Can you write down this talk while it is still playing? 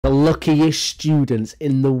The luckiest students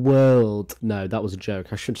in the world. No, that was a joke.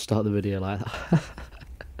 I should start the video like that.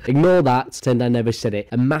 Ignore that, pretend I never said it.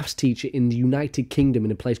 A maths teacher in the United Kingdom in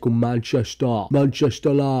a place called Manchester.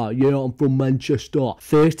 Manchester, yeah, I'm from Manchester.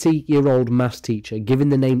 30-year-old maths teacher given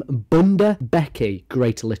the name Bunda Becky.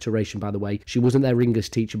 Great alliteration, by the way. She wasn't their English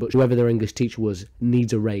teacher, but whoever their English teacher was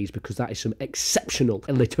needs a raise because that is some exceptional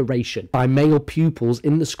alliteration. By male pupils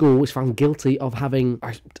in the school was found guilty of having,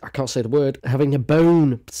 I can't say the word, having a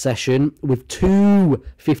bone session with two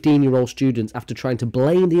 15-year-old students after trying to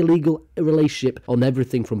blame the illegal relationship on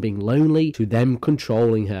everything from being lonely to them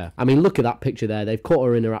controlling her. I mean, look at that picture there. They've caught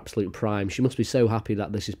her in her absolute prime. She must be so happy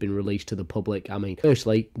that this has been released to the public. I mean,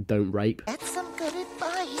 firstly, don't rape. That's some good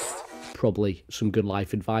advice. Probably some good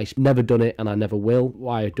life advice. Never done it and I never will.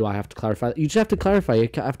 Why do I have to clarify that? You just have to clarify. You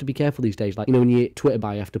have to be careful these days. Like, you know, when you Twitter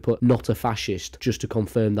bio, you have to put not a fascist just to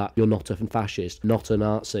confirm that you're not a fascist, not a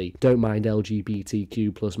Nazi. Don't mind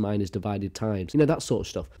LGBTQ plus minus divided times. You know, that sort of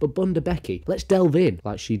stuff. But Bunda Becky, let's delve in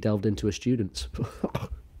like she delved into her students.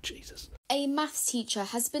 Jesus. A maths teacher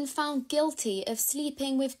has been found guilty of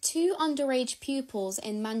sleeping with two underage pupils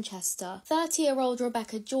in Manchester. 30-year-old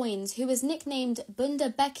Rebecca Joins, who was nicknamed Bunda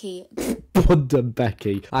Becky. Bunda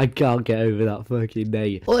Becky. I can't get over that fucking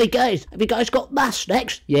name. Oi guys, have you guys got maths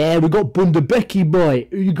next? Yeah, we got Bunda Becky, boy.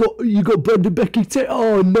 You got Bunda Becky too?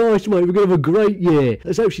 Oh, nice, mate. We're gonna have a great year.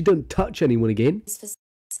 Let's hope she doesn't touch anyone again.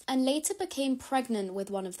 And later became pregnant with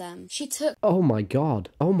one of them. She took... Oh my god.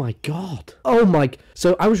 Oh my god. Oh my...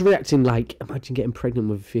 So I was reacting like, imagine getting pregnant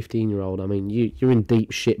with a 15-year-old. I mean, you're in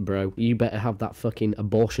deep shit, bro. You better have that fucking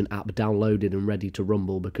abortion app downloaded and ready to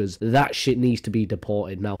rumble because that shit needs to be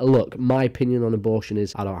deported. Now, look, my opinion on abortion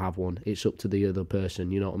is I don't have one. It's up to the other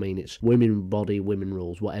person, you know what I mean? It's women body, women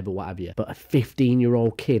rules, whatever have you. But a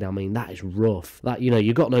 15-year-old kid, I mean, that is rough. That, you know,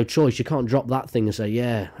 you got no choice. You can't drop that thing and say,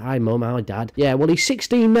 yeah, hi mum, hi dad. Yeah, well, he's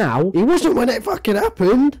 16 now. He wasn't when it fucking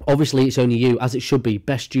happened. Obviously, it's only you, as it should be.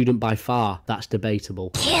 Best student by far. That's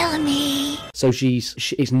debatable. Kill me. So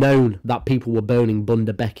it's known that people were boning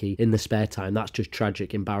Bunda Becky in the spare time. That's just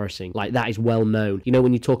tragic, embarrassing. Like, that is well known. You know,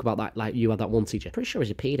 when you talk about that, like, you had that one teacher, pretty sure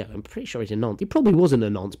he's a pedo, I'm pretty sure he's a nonce. He probably wasn't a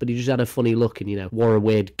nonce, but he just had a funny look and, you know, wore a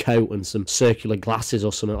weird coat and some circular glasses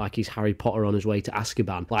or something like he's Harry Potter on his way to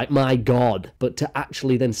Azkaban. Like, my God. But to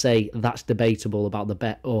actually then say that's debatable about the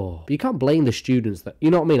bet, oh. But you can't blame the students that,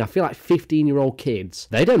 you know what I mean? I feel like 15-year-old kids,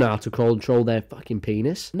 they don't know how to control their fucking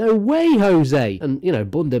penis. No way, Jose. And, you know,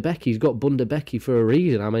 Bunda Becky's got Bunda Becky for a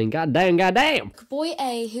reason. I mean, goddamn. Boy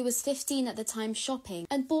A, who was 15 at the time, shopping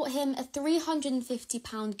and bought him a £350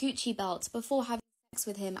 Gucci belt before having sex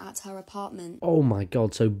with him at her apartment. Oh my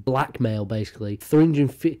god, so blackmail basically.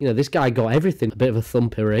 350, you know, this guy got everything. A bit of a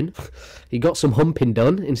thumper in. He got some humping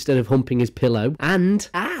done instead of humping his pillow. And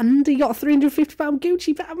he got a £350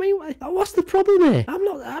 Gucci belt. I mean, what's the problem here?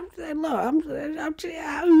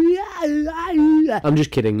 I'm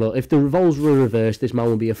just kidding. Look, if the roles were reversed, this man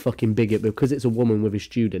would be a fucking bigot because it's a woman with a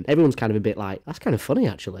student. Everyone's kind of a bit like, that's kind of funny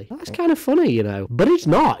actually. That's kind of funny, you know. But it's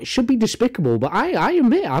not. It should be despicable. But I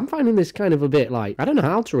admit, I'm finding this kind of a bit like, I don't know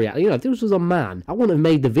how to react. You know, if this was a man, I wouldn't have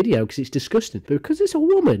made the video because it's disgusting. But because it's a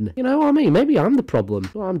woman, you know what I mean? Maybe I'm the problem.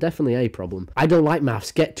 Well, I'm definitely a problem. I don't like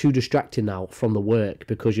maths. Get too distracted now from the work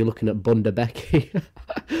because you're looking at Bunda Becky.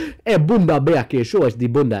 Hey, Bunda Becky, sure it's the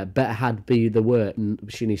Bunda. Better had be the work. And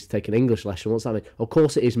she needs to take an English lesson. What's that mean? Of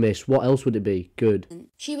course it is, miss. What else would it be? Good.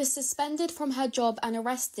 She was suspended from her job and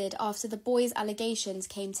arrested after the boy's allegations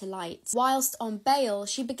came to light. Whilst on bail,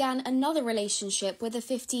 she began another relationship with a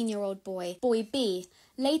 15-year-old boy, Boy B,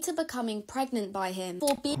 later becoming pregnant by him.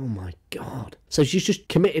 Oh my god. So she's just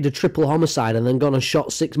committed a triple homicide and then gone and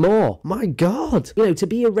shot 6 more. My god. You know, to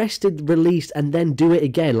be arrested, released, and then do it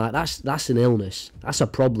again, like, that's an illness. That's a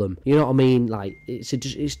problem. You know what I mean? Like, it's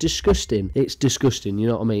disgusting. It's disgusting, you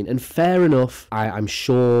know what I mean? And fair enough, I'm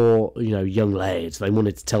sure, you know, young ladies, they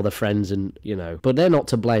wanted to tell their friends and, you know, but they're not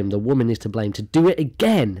to blame. The woman is to blame. To do it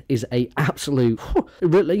again is a absolute, you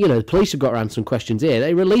know, the police have got around some questions here.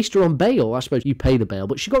 They released her on bail. I suppose you pay the bail,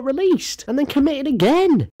 but she got released and then committed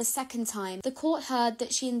again. The second time, the court heard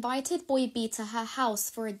that she invited Boy B to her house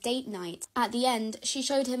for a date night. At the end, she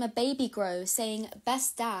showed him a baby grow saying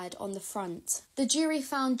 "best dad" on the front. The jury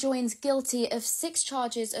found Joins guilty of 6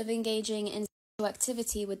 charges of engaging in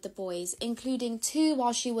activity with the boys, including 2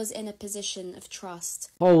 while she was in a position of trust.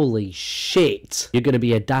 Holy shit. You're gonna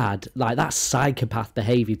be a dad. Like, that's psychopath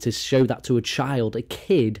behaviour to show that to a child, a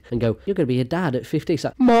kid, and go, you're gonna be a dad at 50. It's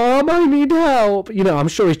like, Mom, I need help. You know, I'm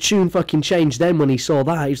sure his tune fucking changed then when he saw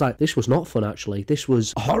that. He's like, this was not fun actually. This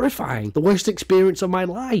was horrifying. The worst experience of my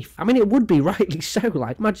life. I mean, it would be, rightly so.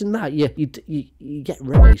 Like, imagine that. You get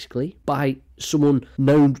raped basically by someone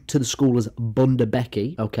known to the school as Bunda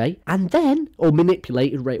Becky, okay? And then, or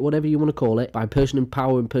manipulated, whatever you want to call it, by a person in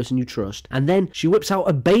power and person you trust. And then she whips out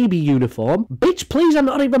a baby uniform. Bitch, please, I'm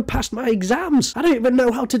not even past my exams. I don't even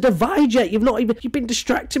know how to divide yet. You've been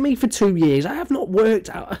distracting me for 2 years. I have not worked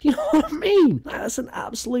out. You know what I mean? That's an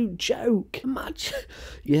absolute joke. Imagine.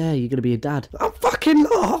 Yeah, you're going to be a dad. I'm fucking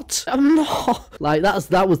not. I'm not. Like,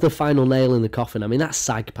 that was the final nail in the coffin. I mean, that's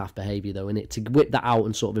psychopath behaviour, though, innit? To whip that out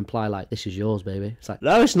and sort of imply, like, this is yours, baby. It's like,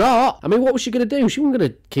 no, it's not. I mean, what was she going to do? She wasn't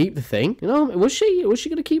going to keep the thing. You know, was she? Was she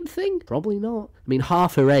going to keep the thing? Probably not. I mean,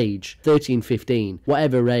 half her age, 13, 15,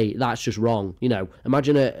 whatever age, that's just wrong. You know,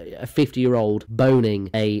 imagine a 50-year-old boning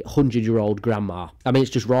a 100-year-old grandma. I mean,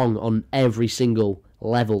 it's just wrong on every single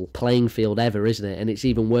level playing field ever, isn't it? And it's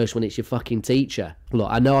even worse when it's your fucking teacher. Look,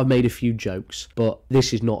 I know I've made a few jokes, but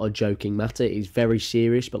this is not a joking matter. It's very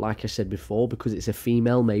serious, but like I said before, because it's a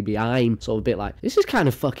female, maybe I'm sort of a bit like, this is kind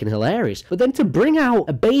of fucking hilarious. But then to bring out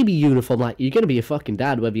a baby uniform, like, you're going to be a fucking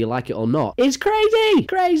dad whether you like it or not, is crazy!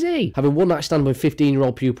 Crazy! Having one night stand with a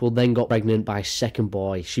 15-year-old pupil, then got pregnant by a second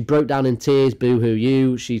boy. She broke down in tears, boo-hoo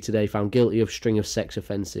you. She today found guilty of string of sex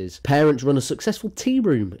offences. Parents run a successful tea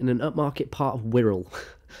room in an upmarket part of Wirral.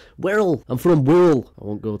 Wirral. I'm from Wirral. I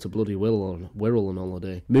won't go to bloody Wirral on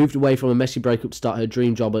holiday. Moved away from a messy breakup to start her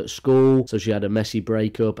dream job at school. So she had a messy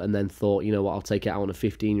breakup and then thought, you know what, I'll take it out on a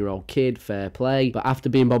 15-year-old kid. Fair play. But after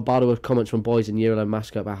being bombarded with comments from boys in Year 11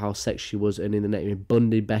 mascot about how sexy she was and in the nickname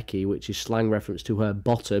Bunda Becky, which is slang reference to her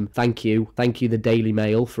bottom. Thank you, the Daily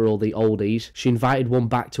Mail, for all the oldies. She invited one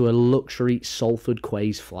back to a luxury Salford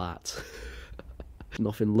Quays flat.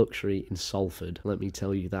 Nothing luxury in Salford, let me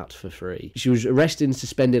tell you that for free. She was arrested and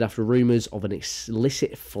suspended after rumours of an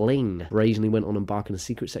illicit fling. Brazenly went on embarking a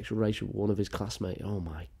secret sexual relationship with one of his classmates. Oh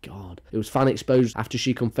my god. It was fan exposed after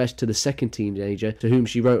she confessed to the second teenager, to whom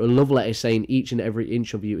she wrote a love letter saying each and every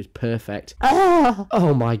inch of you is perfect. Ah!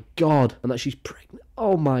 Oh my god. And that she's pregnant.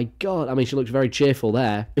 Oh my god. I mean, she looks very cheerful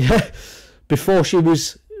there. Before she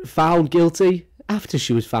was found guilty. After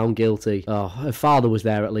she was found guilty, oh, her father was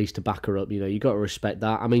there at least to back her up, you know, you got to respect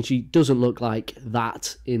that. I mean, she doesn't look like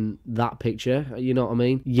that in that picture, you know what I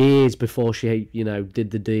mean? Years before she, you know,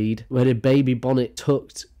 did the deed, with a baby bonnet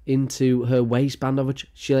tucked into her waistband of it.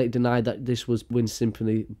 She later denied that this was Wind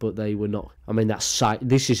Symphony, but they were not. I mean,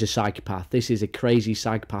 this is a psychopath. This is a crazy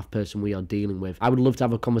psychopath person we are dealing with. I would love to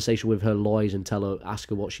have a conversation with her lawyers and ask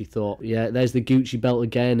her what she thought. Yeah, there's the Gucci belt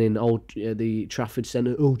again in the Trafford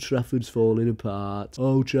Centre. Old Trafford's falling apart.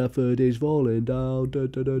 Old Trafford is falling down. Da,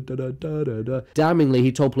 da, da, da, da, da, da. Damningly,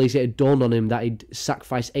 he told police it had dawned on him that he'd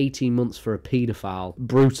sacrificed 18 months for a paedophile.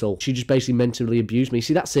 Brutal. She just basically mentally abused me.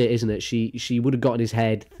 See, that's it, isn't it? She would have got in his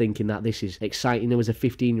head thinking that this is exciting. There was a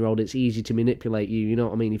 15-year-old, it's easy to manipulate you, you know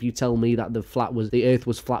what I mean? If you tell me that the earth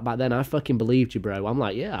was flat back then, I fucking believed you, bro. I'm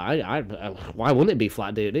like, yeah, I why wouldn't it be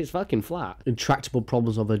flat, dude? It's fucking flat. Intractable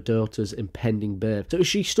problems of her daughter's impending birth. So is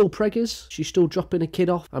she still preggers? She's still dropping a kid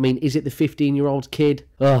off? I mean, is it the 15-year-old kid?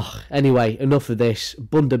 Ugh. Anyway, enough of this.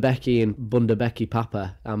 Bunda Becky and Bunda Becky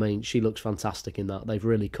Papa. I mean, she looks fantastic in that. They've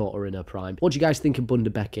really caught her in her prime. What do you guys think of Bunda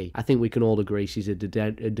Becky? I think we can all agree she's a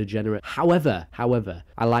degenerate. However,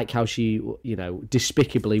 I like how she, you know,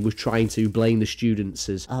 despicably was trying to blame the students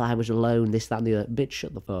as, oh, I was alone, this, that, and the other. Bitch,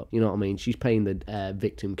 shut the fuck. You know what I mean? She's paying the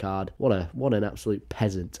victim card. What an absolute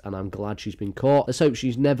peasant, and I'm glad she's been caught. Let's hope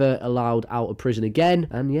she's never allowed out of prison again.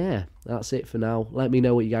 And yeah, that's it for now. Let me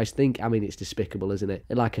know what you guys think. I mean, it's despicable, isn't it?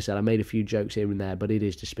 And like I said, I made a few jokes here and there, but it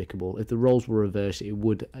is despicable. If the roles were reversed, it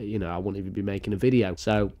would, you know, I wouldn't even be making a video.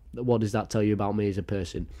 So what does that tell you about me as a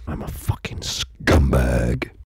person? I'm a fucking scumbag.